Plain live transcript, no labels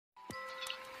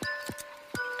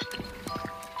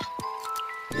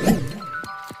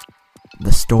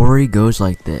story goes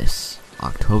like this.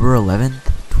 October 11th,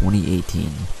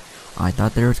 2018. I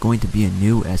thought there was going to be a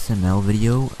new SML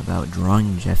video about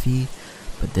drawing Jeffy,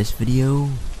 but this video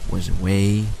was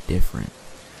way different.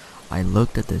 I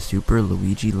looked at the Super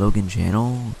Luigi Logan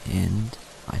channel and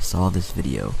I saw this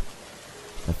video.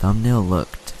 The thumbnail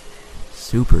looked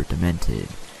super demented.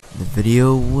 The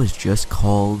video was just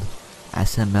called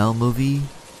SML Movie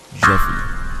Jeffy.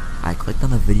 I clicked on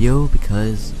the video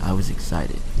because I was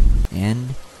excited,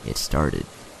 and it started.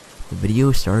 The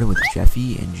video started with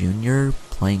Jeffy and Junior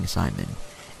playing Simon,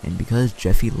 and because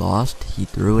Jeffy lost, he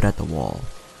threw it at the wall.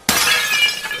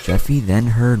 Jeffy then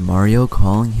heard Mario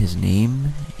calling his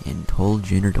name and told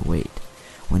Junior to wait.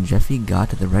 When Jeffy got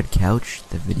to the red couch,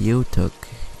 the video took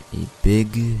a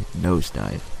big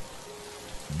nosedive.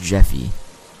 Jeffy.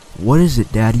 What is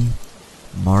it, Daddy?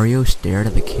 Mario stared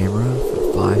at the camera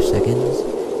for 5 seconds,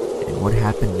 and what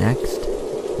happened next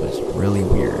was really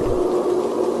weird.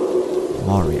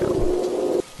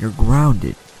 Mario. You're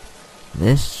grounded.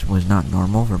 This was not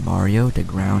normal for Mario to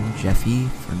ground Jeffy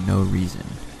for no reason.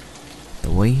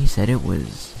 The way he said it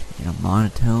was in a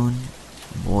monotone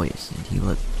voice, and he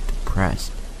looked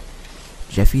depressed.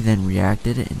 Jeffy then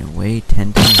reacted in a way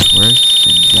 10 times worse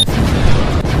than Jeffy.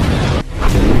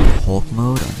 He went Hulk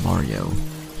mode on Mario.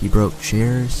 He broke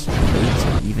chairs, plates,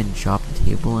 and even chopped the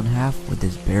table in half with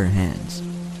his bare hands.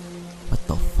 What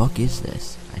the fuck is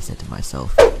this? I said to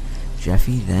myself.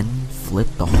 Jeffy then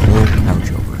flipped the whole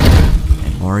couch over,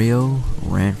 and Mario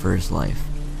ran for his life.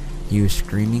 He was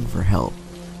screaming for help.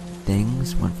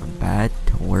 Things went from bad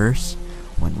to worse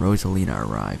when Rosalina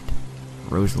arrived.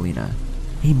 Rosalina.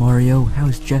 Hey Mario,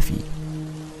 how's Jeffy?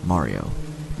 Mario.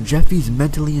 Jeffy's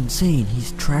mentally insane.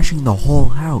 He's trashing the whole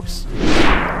house.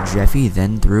 Jeffy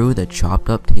then threw the chopped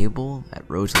up table at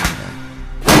Rosalina,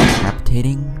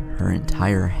 decapitating her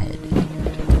entire head.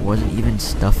 There wasn't even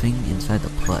stuffing inside the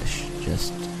plush,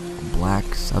 just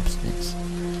black substance.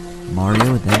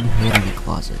 Mario then hid in the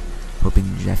closet,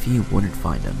 hoping Jeffy wouldn't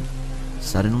find him.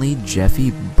 Suddenly, Jeffy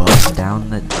busts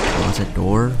down the closet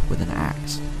door with an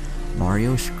axe.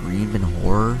 Mario screamed in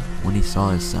horror when he saw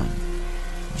his son.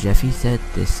 Jeffy said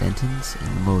this sentence in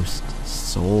the most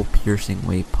soul-piercing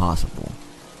way possible.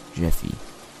 Jeffy.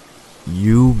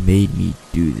 You made me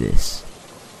do this.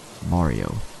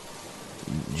 Mario.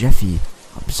 Jeffy,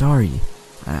 I'm sorry.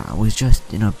 I was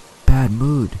just in a bad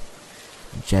mood.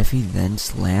 Jeffy then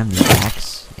slammed the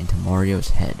axe into Mario's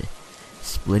head,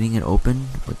 splitting it open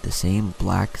with the same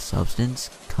black substance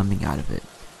coming out of it.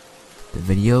 The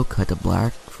video cut to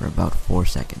black for about 4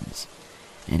 seconds,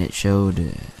 and it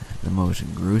showed the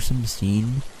most gruesome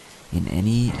scene in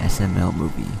any SML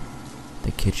movie.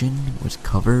 The kitchen was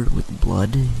covered with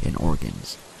blood and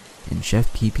organs, and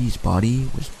Chef Pee-Pee's body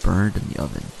was burned in the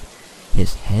oven,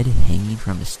 his head hanging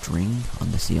from a string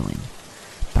on the ceiling.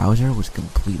 Bowser was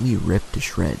completely ripped to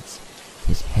shreds,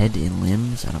 his head and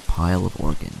limbs on a pile of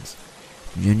organs.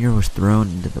 Junior was thrown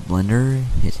into the blender,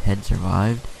 his head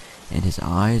survived, and his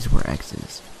eyes were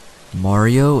X's.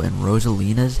 Mario and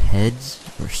Rosalina's heads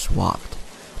were swapped.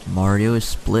 Mario's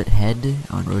split head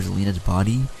on Rosalina's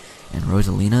body, and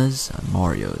Rosalina's on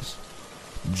Mario's.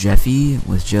 Jeffy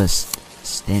was just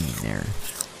standing there,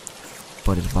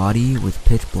 but his body was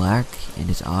pitch black and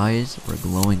his eyes were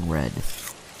glowing red.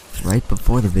 Right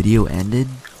before the video ended,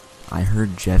 I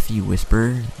heard Jeffy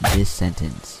whisper this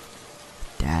sentence.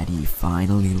 Daddy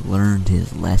finally learned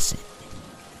his lesson.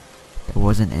 There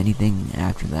wasn't anything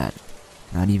after that,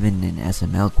 not even an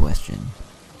SML question.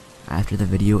 After the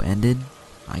video ended,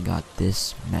 I got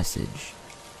this message.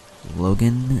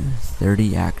 Logan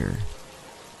 30 Acker.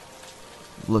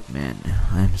 Look man,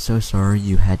 I'm so sorry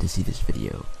you had to see this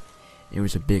video. It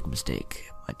was a big mistake.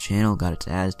 My channel got its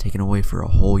ads taken away for a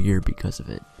whole year because of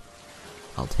it.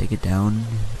 I'll take it down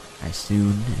as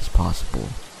soon as possible.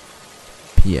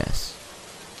 P.S.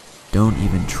 Don't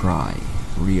even try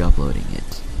re-uploading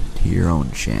it to your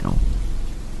own channel.